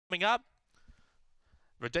Coming up,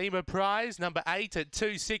 Redeemer Prize, number 8 at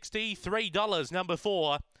 $2.60, $3, number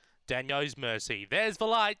 4, Daniel's Mercy. There's the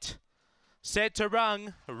light. Set to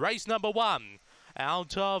run, race number 1,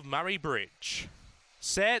 out of Murray-Bridge.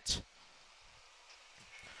 Set.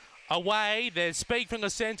 Away, there's Speak from the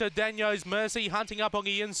centre, Daniel's Mercy hunting up on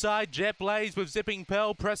the inside. Jet Blaze with Zipping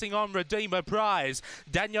Pearl pressing on Redeemer Prize.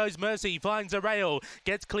 Daniel's Mercy finds a rail,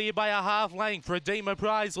 gets clear by a half length. Redeemer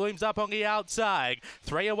Prize looms up on the outside.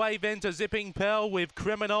 3 away then to Zipping Pearl with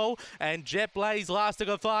Criminal, and Jet Blaze last of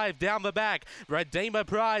the 5 down the back. Redeemer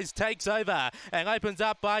Prize takes over and opens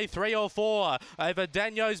up by 3 or 4 over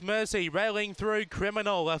Daniel's Mercy, railing through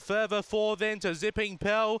Criminal. A further 4 then to Zipping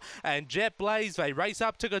Pearl and Jet Blaze. They race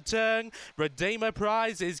up to the turn. Redeemer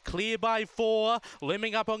Prize is clear by 4,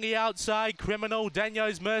 limbing up on the outside. Criminal,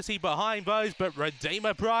 Daniel's Mercy behind those, but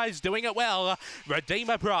Redeemer Prize doing it well.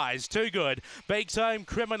 Redeemer Prize, too good. Beaks home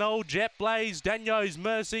Criminal, Jet Blaze, Daniel's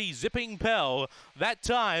Mercy, Zipping Pearl. That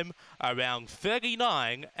time around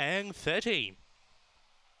 39 and 30.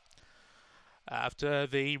 After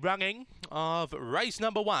the running of race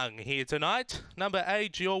number 1 here tonight, number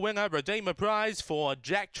 8, your winner, Redeemer Prize for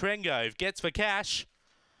Jack Trengove, gets for cash.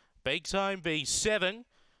 Beaks home B7,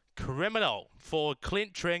 Criminal for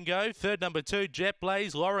Clint Trengo. Third, number 2, Jet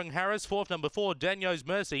Blaze, Lauren Harris. Fourth, number 4, Daniel's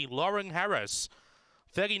Mercy, Lauren Harris.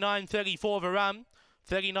 39.34 the run.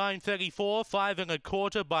 39.34, 5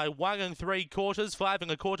 1/4 by 1 3/4. 5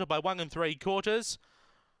 1/4 by 1 3/4.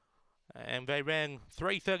 And they ran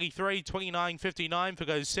 3:33, 29.59 for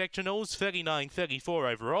those sectionals.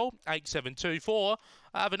 39.34 overall. 8.724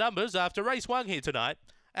 are the numbers after race 1 here tonight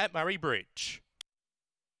at Murray-Bridge.